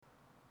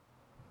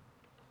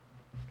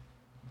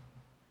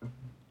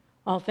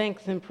All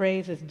thanks and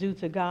praise is due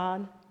to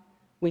God.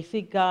 We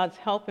seek God's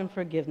help and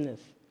forgiveness.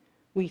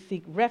 We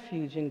seek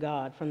refuge in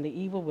God from the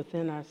evil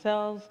within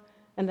ourselves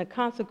and the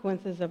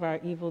consequences of our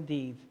evil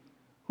deeds.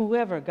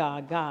 Whoever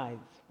God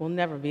guides will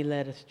never be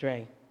led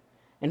astray,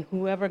 and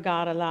whoever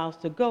God allows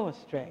to go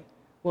astray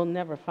will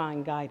never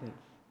find guidance.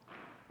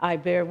 I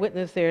bear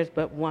witness there is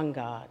but one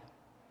God,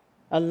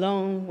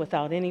 alone,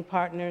 without any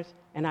partners,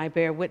 and I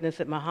bear witness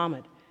that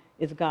Muhammad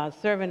is God's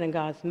servant and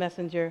God's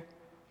messenger.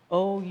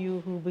 O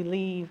you who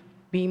believe,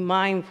 be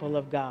mindful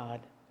of God,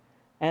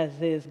 as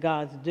is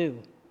God's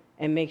due,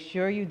 and make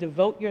sure you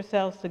devote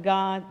yourselves to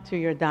God to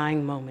your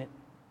dying moment.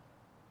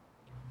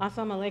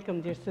 Assalamu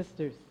alaikum, dear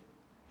sisters.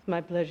 It's my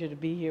pleasure to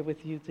be here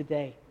with you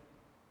today.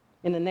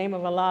 In the name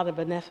of Allah, the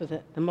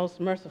Beneficent, the Most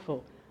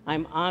Merciful, I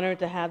am honored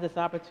to have this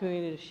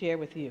opportunity to share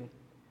with you.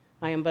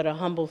 I am but a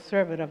humble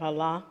servant of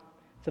Allah,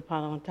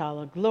 subhanahu wa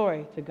ta'ala,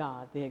 glory to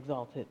God, the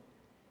Exalted,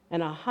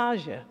 and a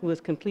Hajjah who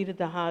has completed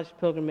the Hajj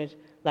pilgrimage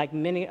like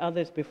many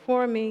others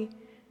before me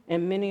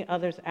and many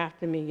others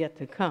after me yet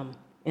to come,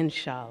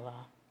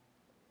 inshallah,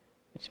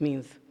 which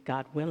means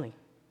God willing.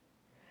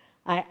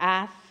 I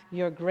ask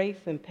your grace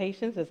and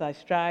patience as I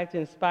strive to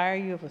inspire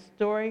you with a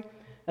story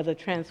of the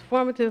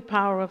transformative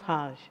power of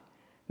Hajj.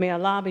 May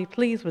Allah be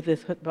pleased with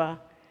this khutbah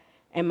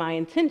and my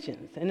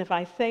intentions. And if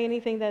I say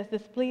anything that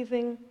is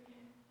displeasing,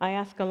 I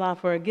ask Allah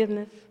for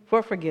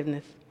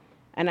forgiveness,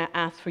 and I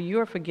ask for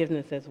your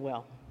forgiveness as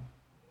well.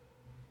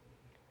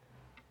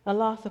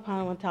 Allah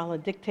subhanahu wa ta'ala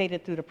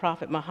dictated through the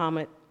Prophet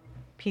Muhammad,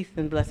 peace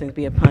and blessings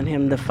be upon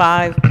him, the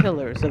 5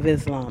 pillars of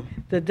Islam.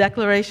 The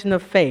declaration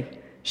of faith,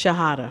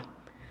 shahada.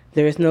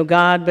 There is no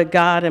God but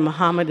God, and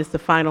Muhammad is the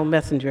final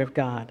messenger of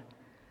God.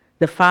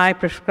 The 5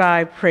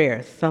 prescribed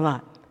prayers,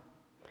 salat.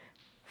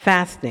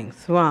 Fasting,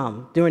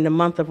 swam, during the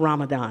month of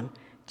Ramadan.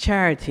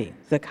 Charity,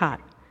 zakat.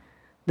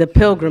 The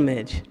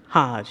pilgrimage,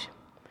 Hajj,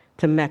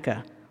 to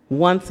Mecca,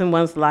 once in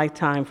one's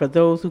lifetime for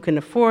those who can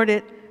afford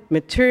it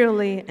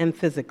materially and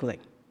physically.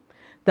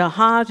 The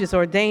Hajj is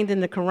ordained in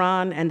the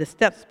Quran, and the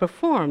steps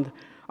performed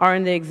are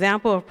in the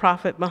example of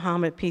Prophet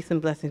Muhammad, peace and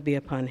blessings be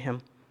upon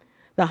him.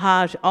 The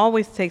Hajj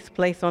always takes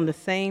place on the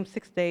same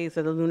 6 days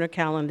of the lunar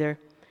calendar,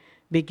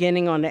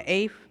 beginning on the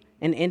 8th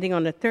and ending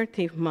on the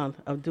 13th month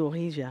of Dhul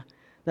Hijjah,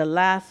 the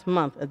last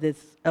month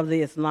of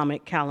the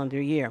Islamic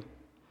calendar year.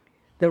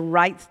 The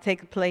rites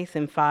take place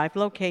in 5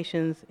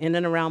 locations in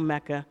and around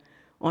Mecca,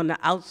 on the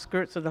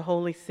outskirts of the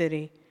holy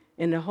city,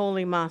 in the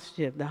holy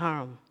Masjid, the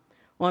Haram,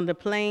 on the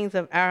plains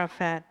of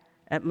Arafat,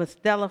 at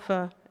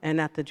Muzdalifah, and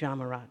at the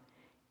Jamarat.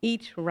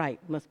 Each rite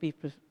must be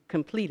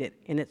completed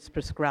in its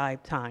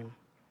prescribed time.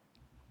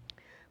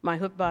 My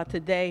khutbah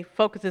today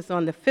focuses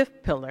on the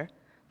 5th pillar,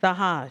 the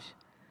Hajj,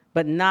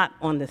 but not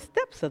on the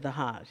steps of the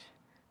Hajj,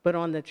 but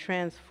on the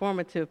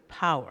transformative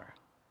power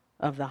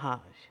of the Hajj.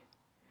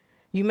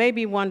 You may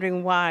be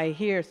wondering why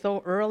here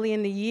so early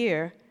in the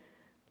year,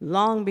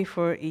 long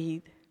before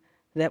Eid,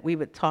 that we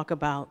would talk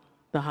about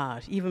the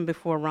Hajj, even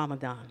before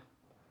Ramadan.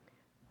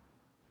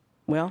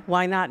 Well,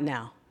 why not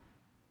now?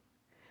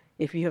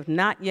 If you have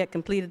not yet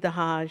completed the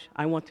Hajj,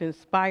 I want to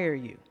inspire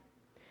you.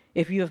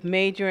 If you have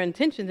made your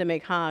intention to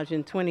make Hajj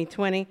in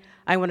 2020,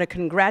 I want to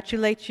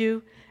congratulate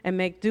you and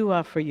make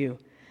dua for you,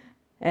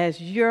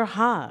 as your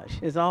Hajj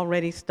is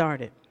already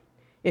started.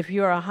 If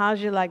you're a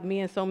Hajjah like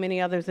me and so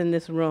many others in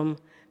this room,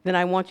 then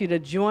I want you to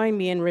join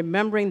me in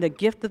remembering the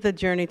gift of the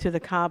journey to the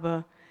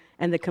Kaaba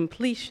and the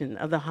completion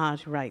of the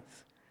Hajj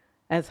rites.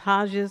 As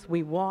Hajjahs,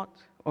 we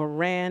walked or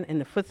ran in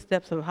the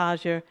footsteps of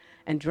Hajjah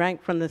and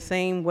drank from the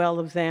same well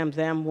of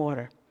Zamzam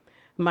water.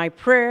 My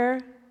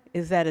prayer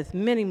is that as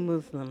many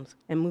Muslims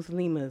and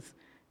Muslimahs,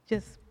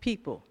 just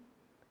people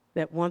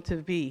that want to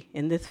be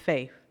in this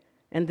faith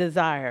and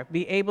desire,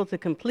 be able to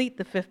complete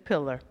the 5th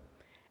pillar.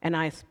 And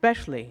I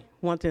especially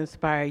want to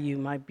inspire you,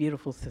 my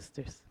beautiful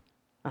sisters.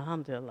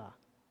 Alhamdulillah.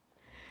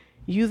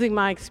 Using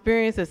my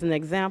experience as an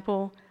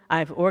example,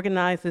 I've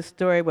organized this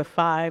story with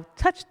 5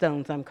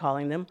 touchstones, I'm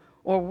calling them,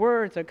 or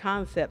words or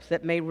concepts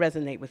that may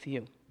resonate with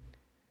you.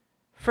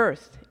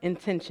 First,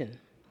 intention.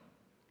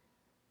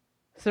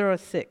 Surah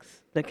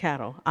 6, the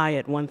cattle,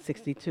 ayat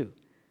 162.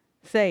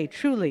 Say,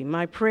 truly,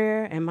 my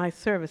prayer and my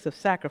service of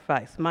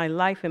sacrifice, my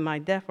life and my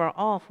death are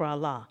all for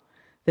Allah,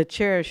 the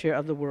cherisher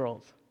of the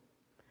worlds.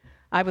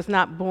 I was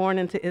not born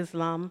into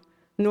Islam,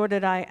 nor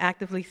did I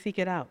actively seek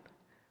it out.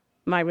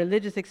 My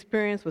religious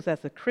experience was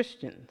as a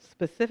Christian,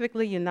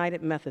 specifically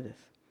United Methodist,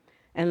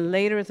 and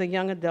later as a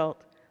young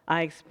adult,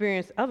 I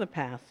experienced other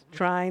paths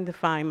trying to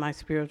find my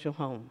spiritual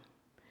home.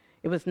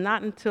 It was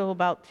not until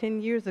about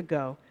 10 years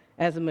ago,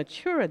 as a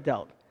mature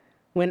adult,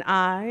 when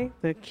I,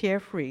 the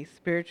carefree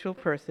spiritual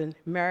person,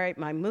 married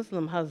my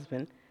Muslim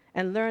husband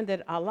and learned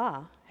that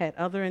Allah had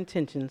other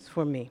intentions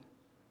for me.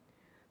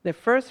 The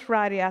first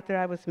Friday after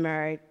I was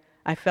married,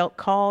 I felt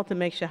called to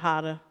make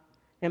shahada,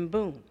 and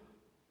boom,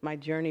 my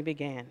journey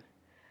began.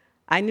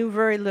 I knew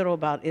very little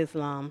about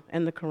Islam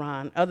and the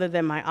Quran, other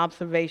than my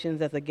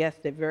observations as a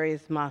guest at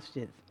various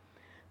masjids.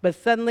 But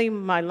suddenly,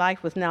 my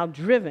life was now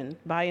driven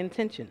by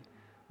intention,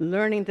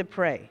 learning to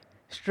pray,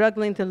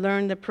 struggling to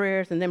learn the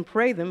prayers and then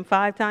pray them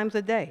 5 times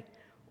a day,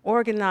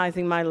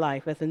 organizing my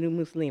life as a new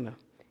Muslimah.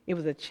 It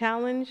was a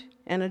challenge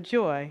and a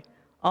joy,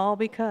 all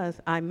because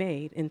I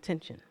made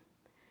intention.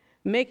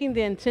 Making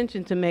the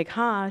intention to make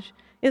Hajj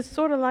is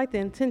sort of like the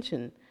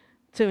intention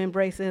to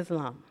embrace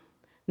Islam.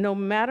 No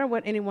matter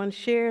what anyone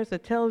shares or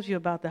tells you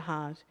about the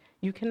Hajj,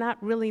 you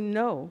cannot really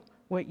know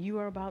what you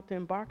are about to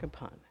embark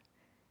upon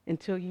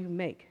until you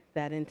make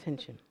that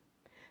intention.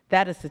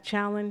 That is the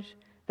challenge,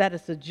 that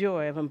is the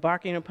joy of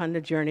embarking upon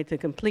the journey to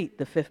complete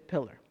the fifth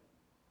pillar.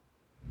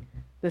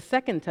 The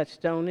second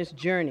touchstone is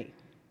journey.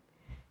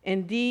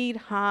 Indeed,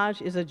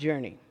 Hajj is a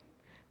journey.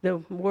 The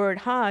word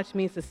Hajj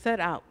means to set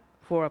out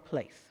for a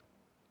place.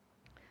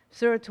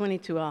 Surah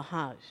 22,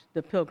 Al-Hajj,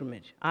 the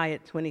pilgrimage,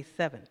 ayat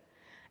 27,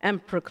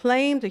 and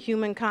proclaim to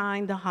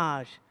humankind the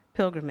Hajj,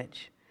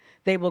 pilgrimage.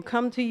 They will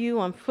come to you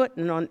on foot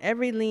and on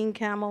every lean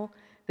camel.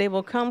 They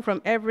will come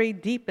from every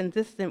deep and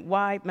distant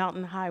wide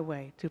mountain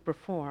highway to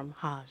perform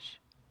Hajj.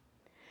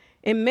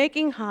 In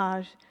making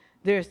Hajj,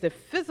 there's the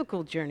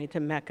physical journey to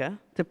Mecca,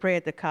 to pray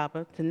at the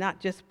Kaaba, to not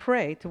just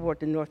pray toward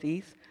the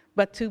northeast,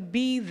 but to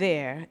be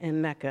there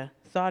in Mecca,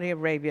 Saudi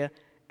Arabia,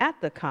 at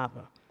the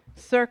Kaaba,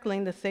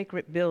 circling the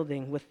sacred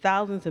building with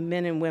thousands of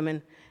men and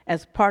women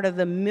as part of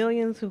the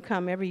millions who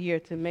come every year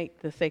to make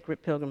the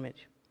sacred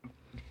pilgrimage.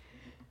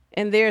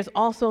 And there's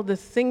also the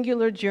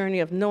singular journey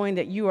of knowing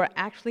that you are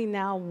actually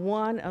now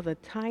one of the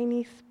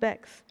tiny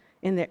specks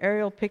in the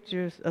aerial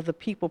pictures of the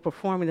people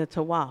performing the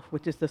tawaf,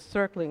 which is the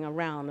circling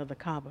around of the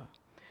Kaaba.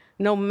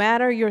 No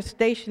matter your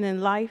station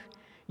in life,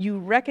 you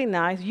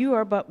recognize you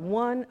are but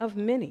one of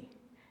many,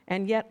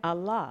 and yet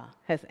Allah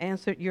has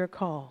answered your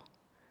call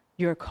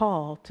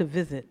to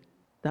visit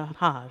the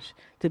Hajj,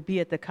 to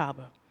be at the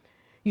Kaaba.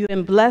 You've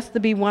been blessed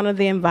to be one of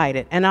the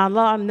invited, and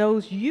Allah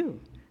knows you,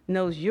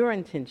 knows your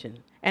intention,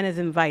 and has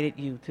invited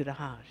you to the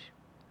Hajj.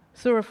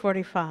 Surah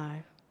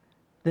 45,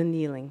 the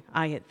kneeling,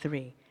 ayat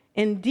 3.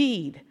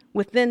 Indeed,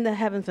 within the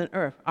heavens and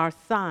earth are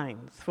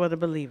signs for the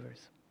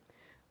believers.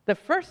 The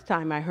first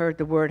time I heard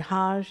the word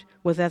Hajj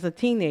was as a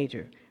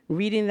teenager,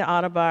 reading the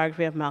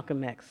autobiography of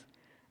Malcolm X.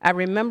 I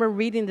remember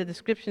reading the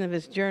description of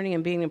his journey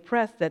and being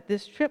impressed that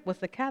this trip was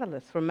the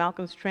catalyst for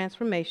Malcolm's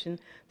transformation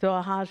to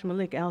El-Hajj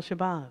Malik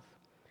El-Shabazz.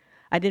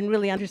 I didn't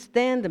really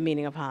understand the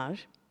meaning of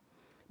Hajj,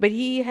 but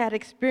he had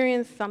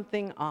experienced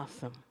something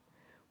awesome.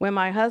 When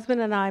my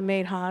husband and I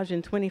made Hajj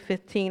in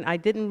 2015, I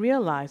didn't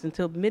realize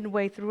until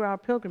midway through our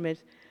pilgrimage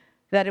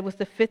that it was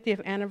the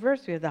 50th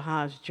anniversary of the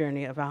Hajj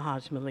journey of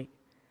El-Hajj Malik.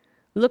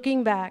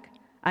 Looking back,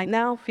 I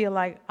now feel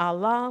like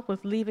Allah was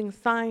leaving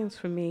signs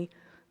for me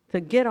to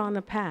get on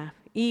the path,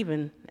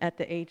 even at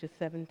the age of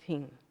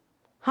 17.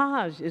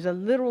 Hajj is a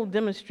literal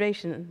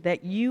demonstration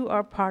that you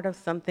are part of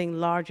something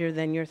larger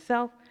than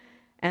yourself,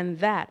 and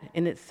that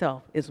in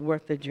itself is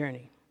worth the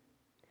journey.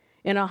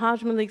 In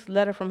El-Hajj Malik's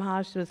letter from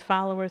Hajj to his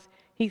followers,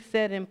 he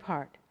said in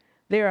part,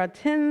 there are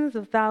tens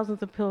of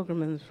thousands of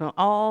pilgrims from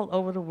all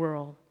over the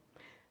world.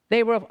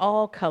 They were of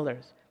all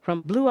colors,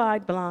 from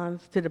blue-eyed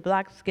blondes to the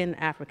black-skinned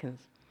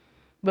Africans.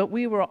 But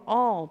we were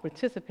all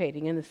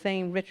participating in the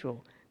same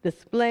ritual,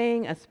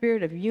 displaying a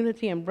spirit of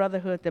unity and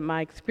brotherhood that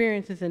my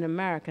experiences in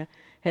America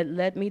had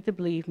led me to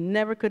believe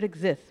never could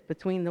exist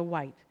between the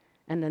white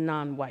and the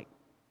non-white.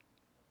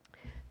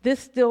 This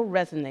still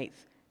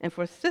resonates, and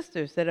for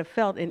sisters that have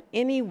felt in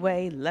any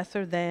way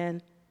lesser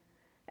than,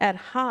 at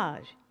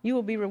Hajj, you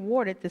will be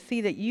rewarded to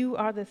see that you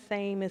are the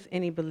same as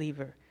any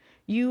believer.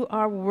 You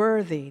are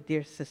worthy,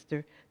 dear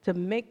sister, to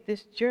make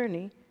this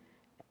journey,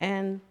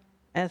 and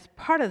as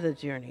part of the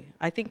journey,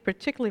 I think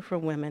particularly for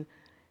women,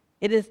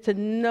 it is to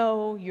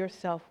know your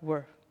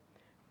self-worth.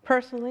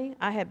 Personally,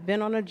 I had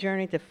been on a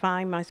journey to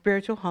find my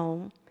spiritual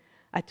home.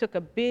 I took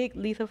a big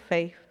leap of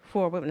faith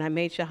forward when I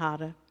made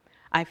shahada.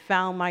 I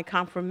found my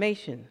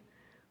confirmation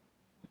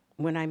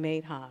when I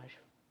made Hajj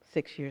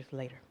 6 years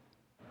later.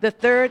 The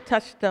third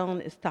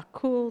touchstone is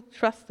tawakkul,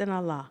 trust in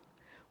Allah.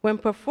 When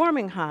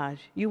performing Hajj,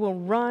 you will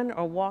run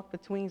or walk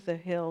between the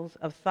hills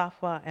of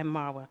Safa and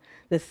Marwa,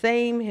 the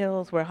same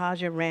hills where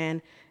Hajjah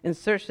ran in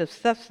search of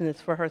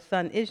sustenance for her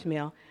son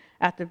Ishmael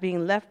after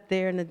being left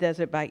there in the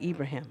desert by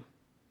Ibrahim.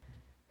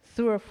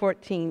 Surah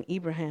 14,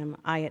 Ibrahim,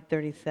 ayat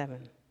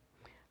 37.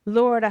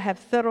 Lord, I have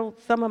settled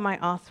some of my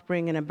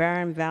offspring in a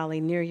barren valley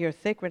near your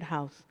sacred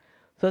house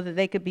so that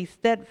they could be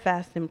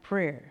steadfast in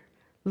prayer.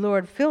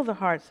 Lord, fill the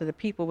hearts of the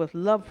people with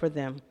love for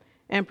them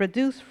and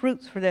produce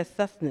fruits for their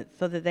sustenance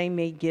so that they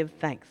may give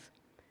thanks.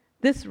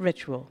 This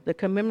ritual, the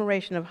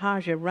commemoration of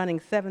Hajjah running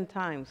 7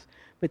 times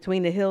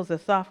between the hills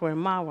of Safa and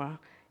Marwa,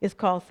 is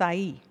called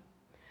Sa'i.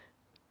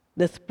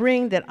 The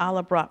spring that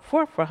Allah brought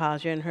forth for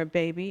Hajjah and her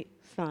baby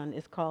son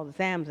is called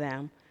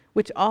Zamzam,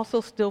 which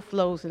also still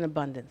flows in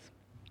abundance.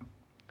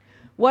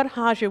 What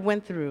Hajjah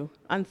went through,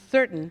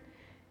 uncertain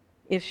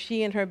if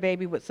she and her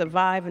baby would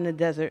survive in the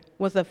desert,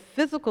 was a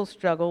physical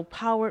struggle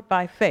powered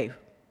by faith,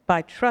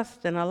 by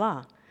trust in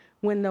Allah.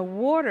 When the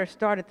water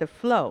started to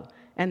flow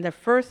and the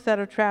first set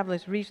of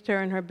travelers reached her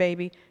and her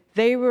baby,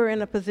 they were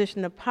in a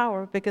position of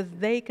power because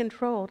they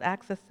controlled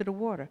access to the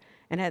water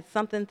and had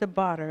something to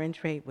barter and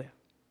trade with.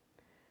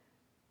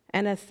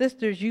 And as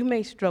sisters, you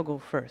may struggle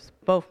first,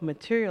 both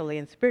materially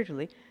and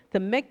spiritually, to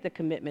make the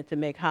commitment to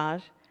make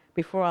Hajj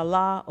before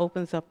Allah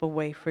opens up a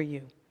way for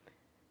you.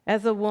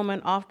 As a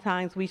woman,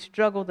 oftentimes we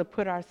struggle to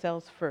put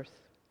ourselves first.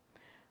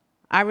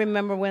 I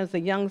remember when as a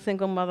young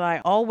single mother, I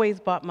always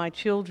bought my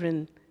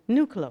children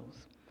new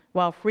clothes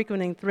while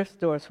frequenting thrift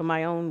stores for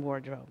my own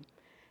wardrobe.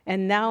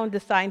 And now in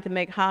deciding to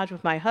make Hajj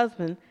with my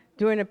husband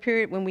during a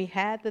period when we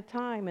had the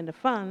time and the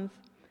funds,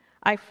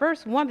 I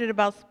first wondered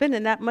about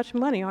spending that much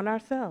money on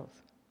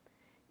ourselves,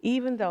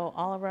 even though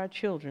all of our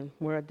children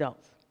were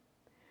adults.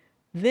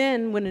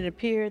 Then, when it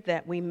appeared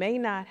that we may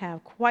not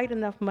have quite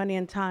enough money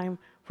and time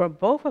for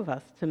both of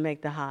us to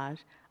make the Hajj,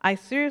 I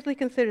seriously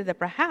considered that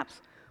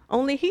perhaps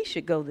only he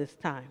should go this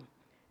time,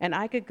 and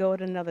I could go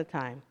at another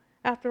time.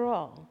 After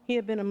all, he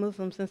had been a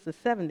Muslim since the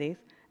 70s,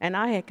 and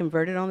I had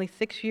converted only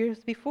 6 years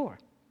before.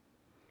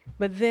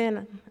 But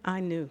then I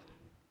knew,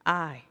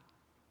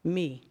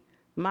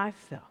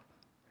 myself,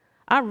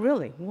 I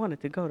really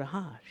wanted to go to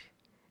Hajj,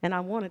 and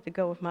I wanted to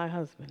go with my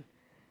husband.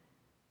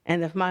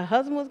 And if my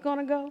husband was going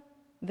to go,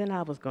 then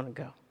I was going to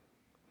go.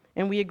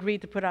 And we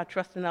agreed to put our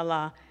trust in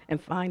Allah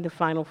and find the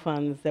final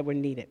funds that were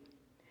needed.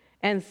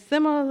 And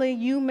similarly,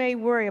 you may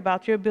worry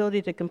about your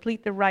ability to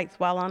complete the rites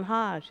while on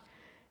Hajj.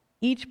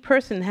 Each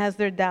person has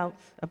their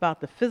doubts about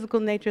the physical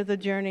nature of the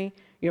journey,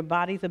 your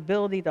body's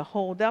ability to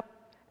hold up,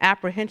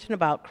 apprehension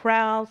about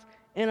crowds,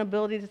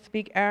 inability to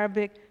speak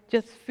Arabic,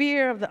 just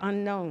fear of the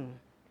unknown.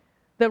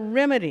 The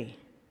remedy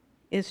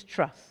is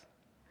trust.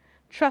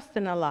 Trust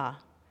in Allah.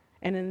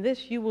 And in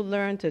this, you will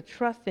learn to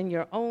trust in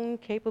your own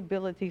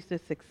capabilities to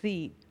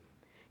succeed.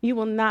 You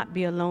will not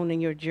be alone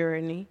in your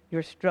journey,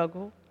 your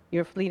struggle,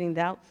 your fleeting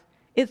doubts.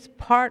 It's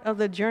part of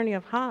the journey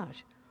of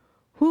Hajj.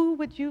 Who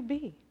would you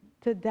be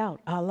to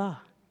doubt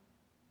Allah?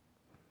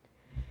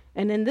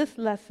 And in this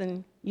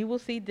lesson, you will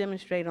see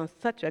demonstrated on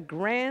such a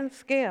grand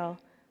scale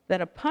that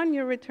upon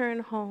your return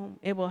home,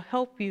 it will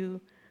help you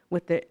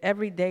with the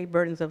everyday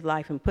burdens of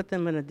life and put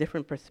them in a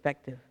different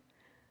perspective.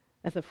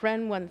 As a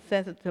friend once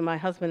says it to my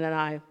husband and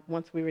I,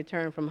 once we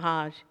returned from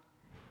Hajj,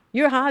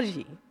 you're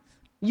Hajjis.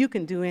 You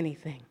can do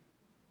anything.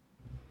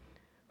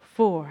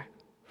 4,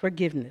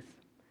 forgiveness.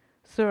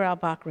 Surah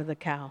Al-Baqarah, the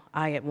cow,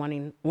 ayat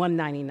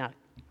 199.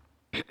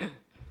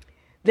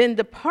 Then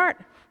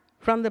depart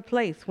from the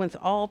place whence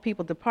all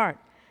people depart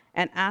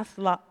and ask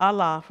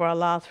Allah for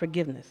Allah's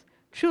forgiveness.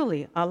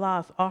 Truly,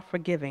 Allah is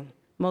oft-forgiving,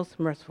 most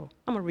merciful.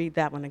 I'm going to read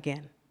that one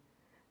again.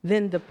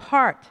 Then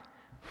depart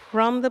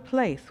from the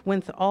place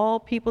whence all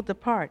people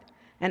depart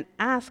and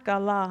ask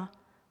Allah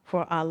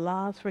for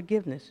Allah's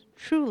forgiveness.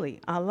 Truly,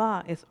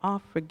 Allah is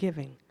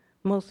oft-forgiving,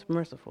 most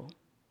merciful.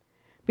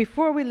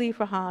 Before we leave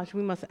for Hajj,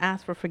 we must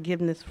ask for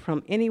forgiveness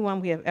from anyone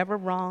we have ever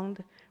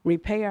wronged,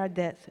 repay our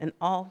debts, and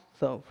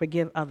also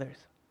forgive others.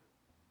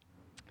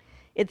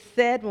 It's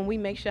said when we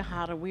make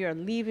shahada, we are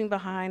leaving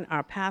behind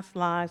our past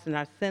lives and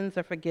our sins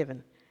are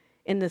forgiven.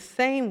 In the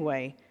same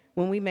way,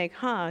 when we make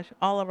Hajj,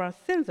 all of our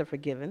sins are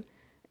forgiven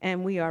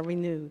and we are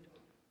renewed.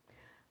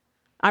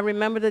 I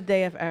remember the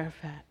day of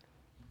Arafat.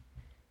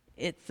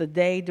 It's a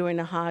day during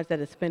the Hajj that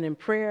is spent in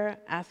prayer,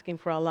 asking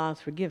for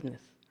Allah's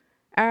forgiveness.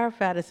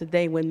 Arafat is a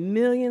day when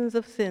millions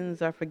of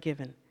sins are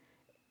forgiven.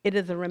 It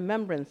is a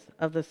remembrance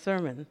of the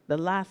sermon, the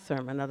last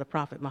sermon of the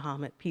Prophet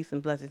Muhammad, peace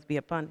and blessings be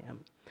upon him,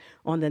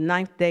 on the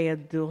 9th day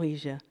of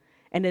Dhul-Hijjah.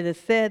 And it is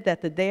said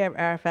that the day of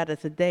Arafat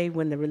is a day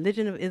when the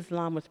religion of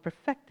Islam was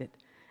perfected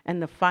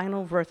and the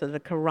final verse of the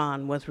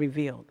Quran was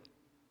revealed.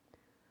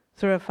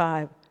 Surah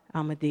 5,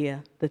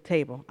 Ahmadiyya, the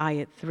table,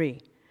 ayat 3.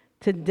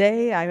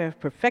 Today I have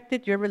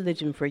perfected your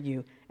religion for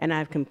you, and I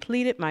have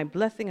completed my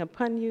blessing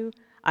upon you.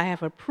 I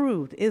have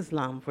approved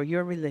Islam for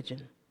your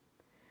religion.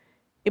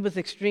 It was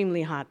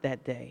extremely hot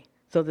that day,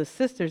 so the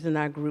sisters in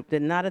our group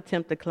did not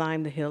attempt to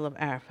climb the hill of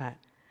Arafat.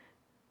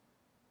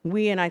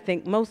 We, and I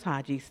think most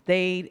Hajis,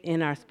 stayed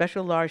in our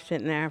special large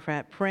tent in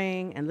Arafat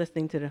praying and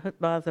listening to the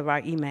khutbahs of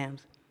our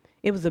imams.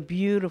 It was a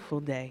beautiful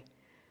day.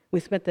 We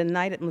spent the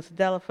night at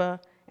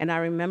Muzdalifah, and I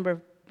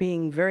remember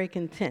being very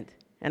content,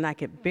 and I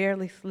could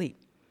barely sleep.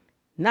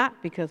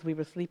 Not because we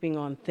were sleeping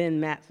on thin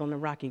mats on the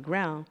rocky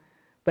ground,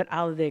 but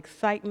out of the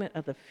excitement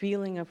of the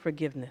feeling of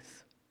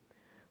forgiveness.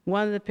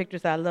 One of the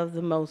pictures I love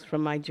the most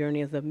from my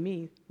journey is of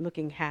me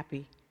looking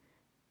happy,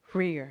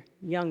 freer,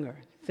 younger,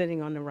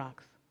 sitting on the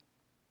rocks.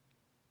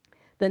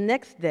 The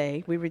next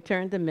day, we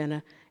returned to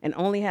Mina and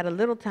only had a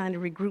little time to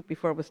regroup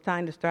before it was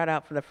time to start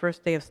out for the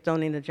first day of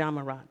stoning the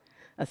Jamarat,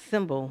 a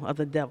symbol of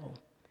the devil.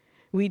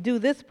 We do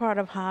this part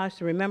of Hajj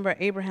to remember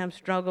Abraham's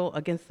struggle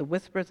against the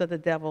whispers of the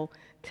devil,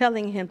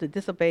 telling him to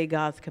disobey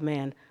God's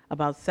command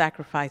about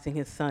sacrificing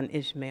his son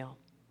Ishmael.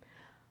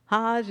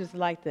 Hajj is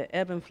like the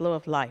ebb and flow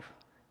of life.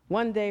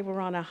 One day we're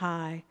on a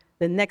high,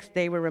 the next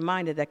day we're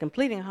reminded that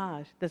completing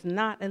Hajj does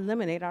not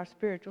eliminate our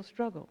spiritual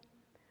struggle,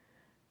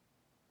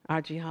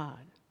 our jihad.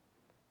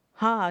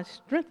 Hajj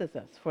strengthens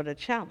us for the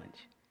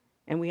challenge,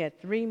 and we had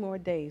 3 more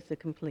days to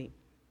complete.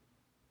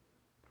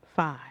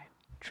 5,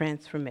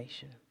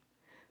 transformation.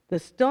 The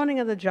stoning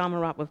of the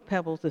Jamarat with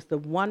pebbles is the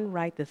one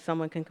rite that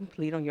someone can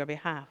complete on your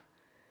behalf.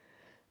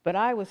 But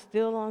I was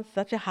still on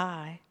such a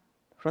high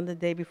from the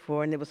day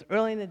before, and it was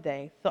early in the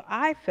day, so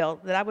I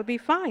felt that I would be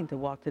fine to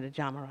walk to the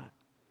Jamarat.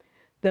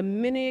 The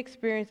many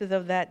experiences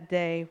of that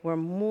day were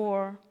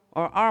more,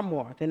 or are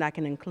more, than I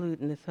can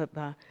include in this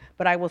khutbah,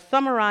 but I will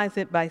summarize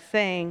it by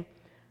saying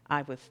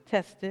I was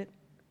tested,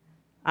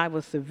 I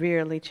was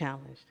severely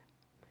challenged.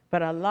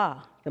 But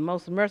Allah, the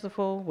most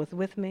merciful, was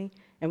with me,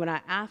 and when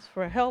I asked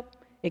for help,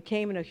 it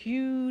came in a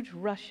huge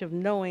rush of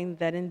knowing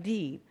that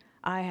indeed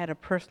I had a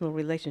personal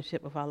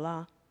relationship with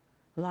Allah.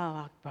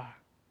 Allahu Akbar,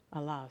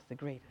 Allah is the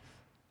greatest.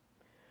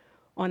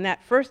 On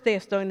that first day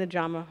of starting the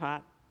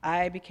Jamarat,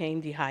 I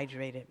became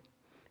dehydrated.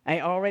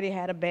 I already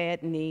had a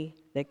bad knee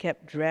that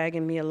kept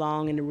dragging me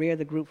along in the rear of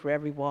the group for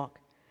every walk.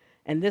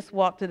 And this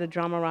walk to the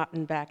Jamarat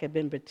and back had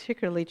been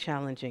particularly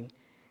challenging.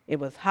 It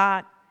was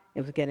hot,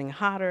 it was getting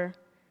hotter.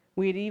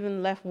 We had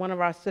even left one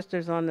of our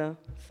sisters on the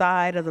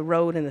side of the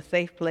road in a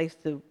safe place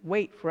to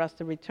wait for us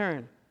to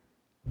return.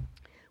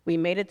 We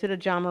made it to the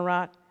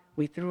Jamarat,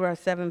 we threw our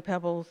 7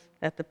 pebbles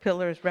at the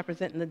pillars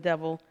representing the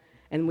devil,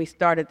 and we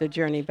started the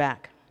journey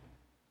back.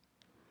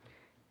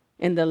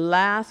 In the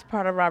last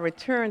part of our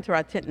return to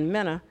our tent in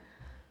Mina,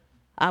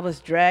 I was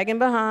dragging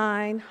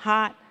behind,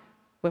 hot,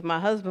 with my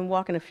husband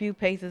walking a few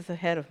paces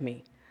ahead of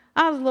me.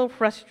 I was a little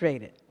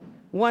frustrated,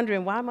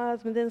 wondering why my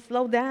husband didn't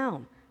slow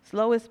down,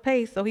 slow his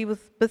pace so he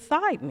was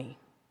beside me.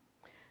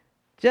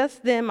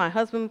 Just then, my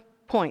husband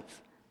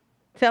points,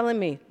 telling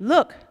me,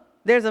 "Look,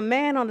 there's a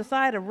man on the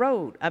side of the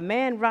road, a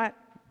man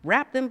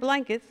wrapped in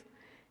blankets,"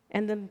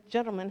 and the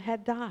gentleman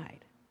had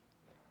died,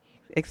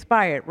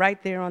 expired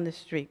right there on the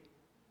street.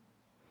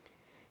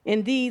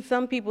 Indeed,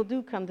 some people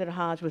do come to the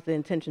Hajj with the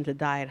intention to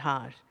die at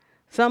Hajj.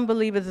 Some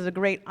believe it is a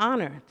great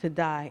honor to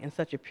die in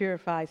such a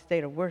purified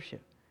state of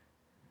worship.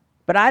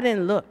 But I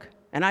didn't look,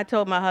 and I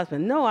told my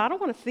husband, "No, I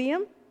don't want to see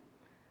him."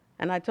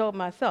 And I told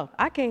myself,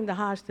 I came to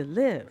Hajj to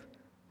live.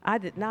 I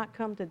did not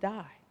come to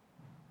die.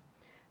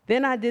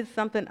 Then I did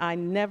something I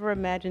never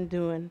imagined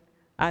doing.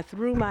 I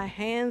threw my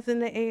hands in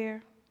the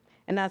air,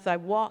 and as I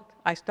walked,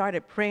 I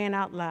started praying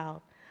out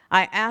loud.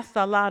 I asked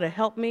Allah to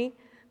help me,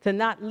 to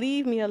not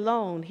leave me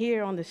alone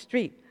here on the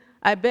street.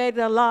 I begged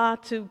Allah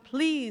to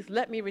please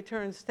let me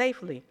return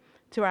safely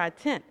to our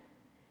tent.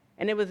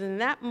 And it was in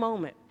that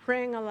moment,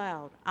 praying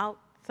aloud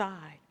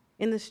outside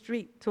in the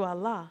street to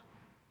Allah,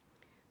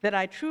 that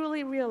I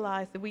truly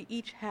realized that we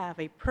each have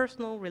a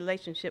personal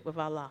relationship with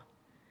Allah.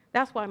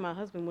 That's why my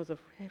husband was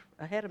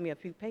ahead of me a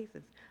few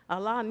paces.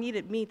 Allah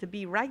needed me to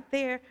be right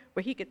there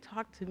where he could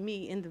talk to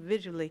me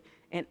individually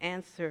and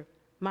answer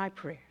my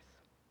prayers.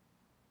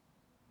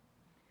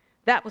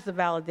 That was the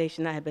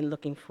validation I had been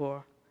looking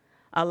for.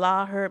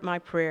 Allah heard my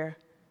prayer,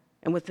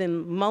 and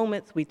within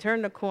moments, we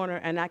turned the corner,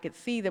 and I could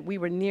see that we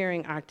were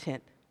nearing our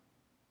tent.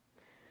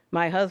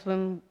 My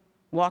husband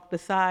walked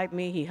beside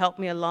me. He helped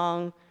me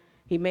along.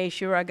 He made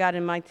sure I got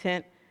in my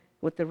tent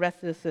with the rest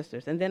of the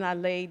sisters, and then I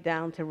laid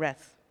down to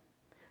rest.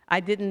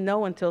 I didn't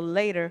know until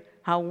later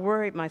how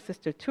worried my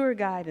sister tour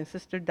guide and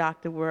sister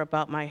doctor were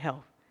about my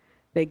health.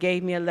 They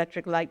gave me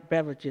electric light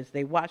beverages.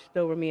 They watched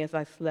over me as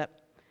I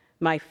slept.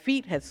 My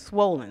feet had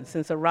swollen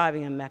since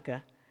arriving in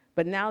Mecca,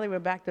 but now they were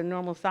back to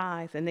normal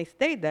size, and they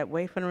stayed that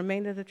way for the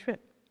remainder of the trip.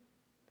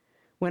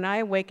 When I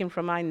awakened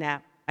from my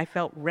nap, I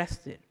felt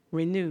rested,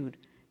 renewed,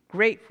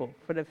 grateful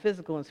for the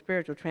physical and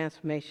spiritual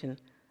transformation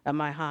of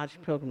my Hajj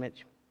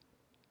pilgrimage.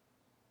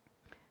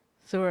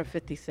 Surah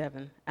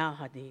 57,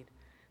 Al-Hadid,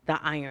 the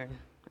iron,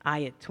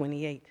 ayat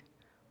 28.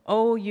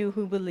 O you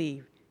who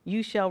believe,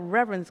 you shall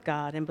reverence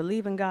God and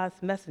believe in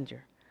God's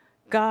messenger.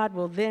 God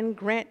will then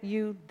grant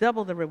you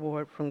double the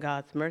reward from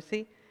God's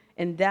mercy,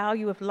 endow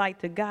you with light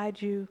to guide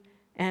you,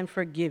 and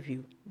forgive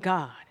you.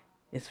 God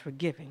is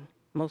forgiving,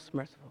 most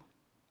merciful.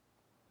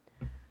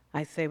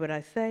 I say what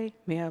I say.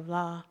 May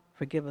Allah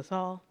forgive us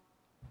all.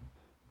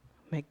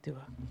 Make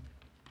dua.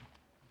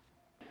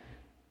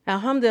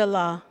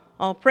 Alhamdulillah,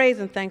 all praise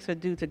and thanks are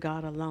due to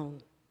God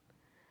alone.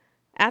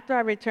 After I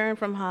returned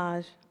from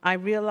Hajj, I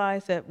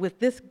realized that with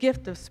this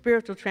gift of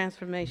spiritual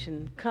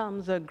transformation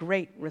comes a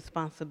great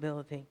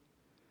responsibility,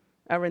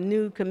 a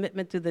renewed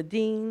commitment to the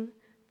Deen,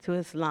 to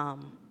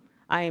Islam.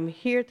 I am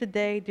here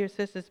today, dear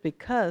sisters,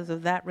 because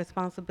of that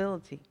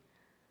responsibility.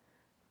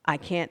 I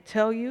can't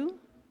tell you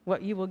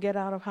what you will get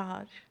out of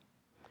Hajj.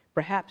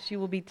 Perhaps you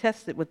will be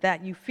tested with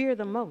that you fear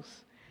the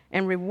most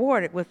and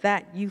rewarded with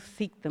that you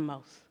seek the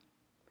most.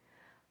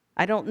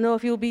 I don't know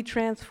if you'll be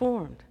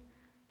transformed,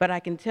 but I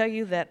can tell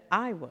you that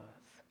I was,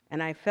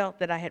 and I felt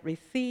that I had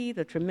received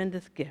a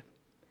tremendous gift,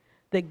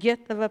 the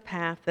gift of a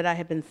path that I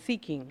had been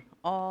seeking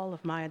all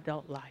of my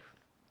adult life.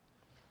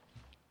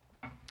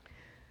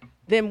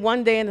 Then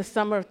one day in the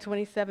summer of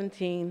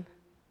 2017,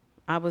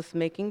 I was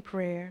making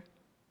prayer,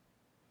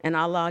 and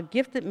Allah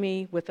gifted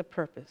me with a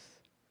purpose.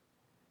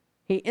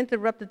 He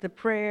interrupted the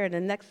prayer, and the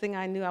next thing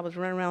I knew, I was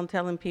running around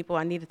telling people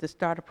I needed to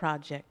start a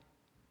project,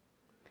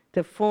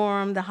 to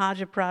form the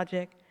Hajjah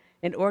Project,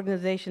 an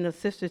organization of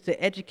sisters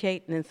to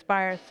educate and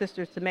inspire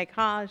sisters to make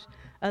Hajj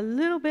a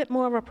little bit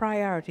more of a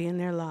priority in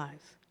their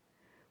lives.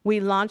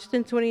 We launched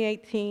in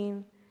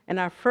 2018, and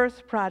our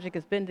first project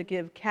has been to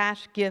give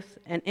cash gifts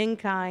and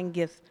in-kind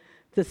gifts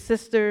to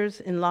sisters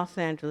in Los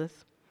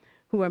Angeles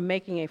who are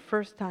making a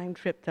first-time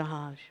trip to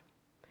Hajj.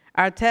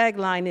 Our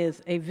tagline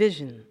is a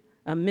vision,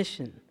 a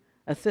mission,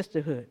 a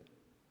sisterhood.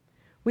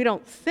 We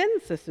don't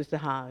send sisters to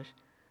Hajj,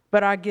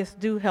 but our gifts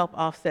do help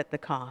offset the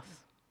costs.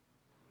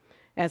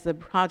 As the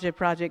Hajjah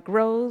Project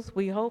grows,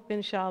 we hope,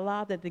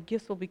 inshallah, that the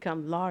gifts will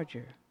become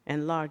larger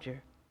and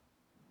larger.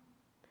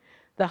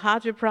 The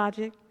Hajjah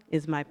Project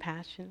is my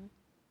passion.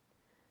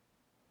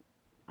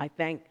 I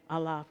thank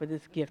Allah for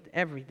this gift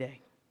every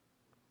day.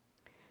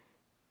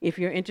 If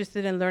you're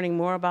interested in learning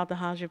more about the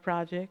Hajjah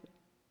Project,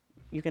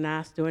 you can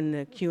ask during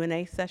the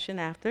Q&A session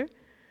after.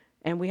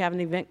 And we have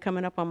an event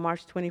coming up on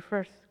March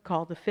 21st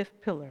called The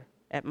Fifth Pillar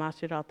at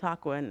Masjid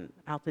Al-Taqwa in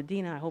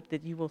Altadena. I hope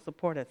that you will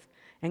support us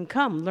and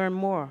come learn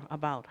more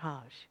about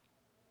Hajj.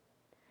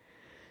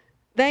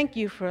 Thank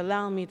you for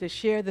allowing me to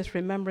share this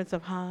remembrance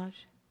of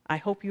Hajj. I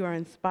hope you are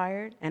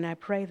inspired, and I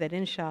pray that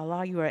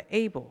inshallah you are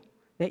able,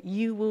 that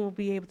you will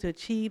be able to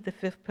achieve the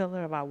fifth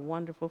pillar of our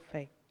wonderful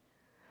faith.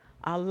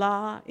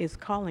 Allah is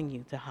calling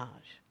you to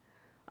Hajj.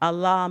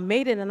 Allah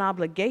made it an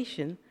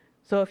obligation,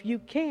 so if you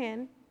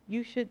can,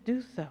 you should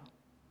do so.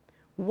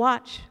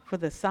 Watch for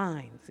the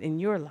signs in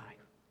your life.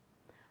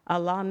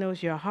 Allah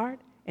knows your heart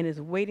and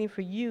is waiting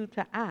for you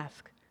to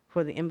ask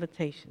for the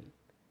invitation.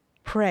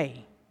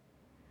 Pray,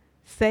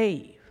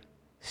 save,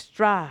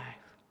 strive,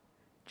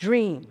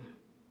 dream,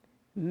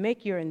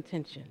 make your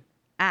intention,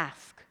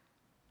 ask,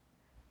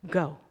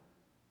 go,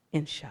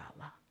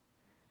 inshallah.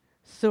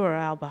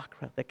 Surah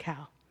Al-Baqarah, the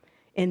cow.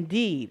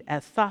 Indeed,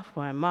 as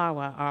Safa and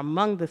Marwa are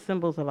among the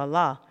symbols of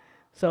Allah,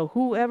 so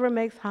whoever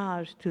makes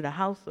Hajj to the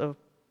house of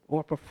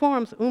or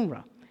performs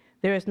Umrah,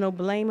 there is no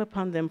blame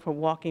upon them for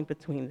walking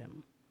between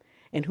them.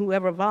 And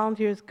whoever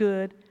volunteers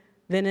good,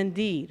 then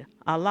indeed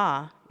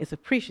Allah is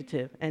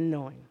appreciative and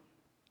knowing.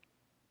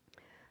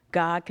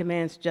 God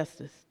commands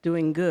justice,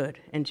 doing good,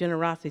 and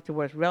generosity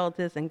towards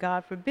relatives, and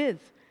God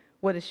forbids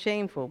what is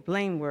shameful,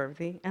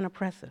 blameworthy, and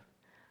oppressive.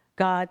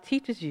 God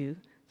teaches you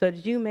so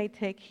that you may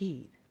take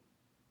heed.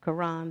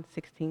 Quran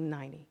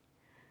 16:90.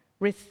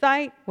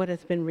 Recite what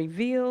has been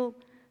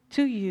revealed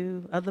to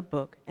you of the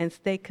book and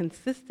stay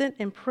consistent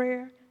in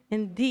prayer.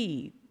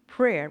 Indeed,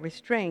 prayer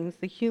restrains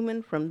the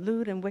human from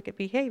lewd and wicked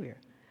behavior,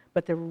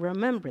 but the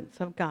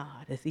remembrance of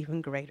God is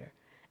even greater,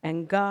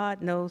 and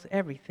God knows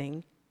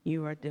everything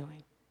you are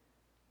doing.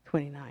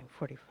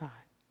 29:45.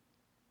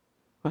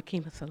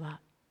 Waqima Salat.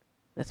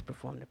 Let's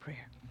perform the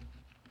prayer.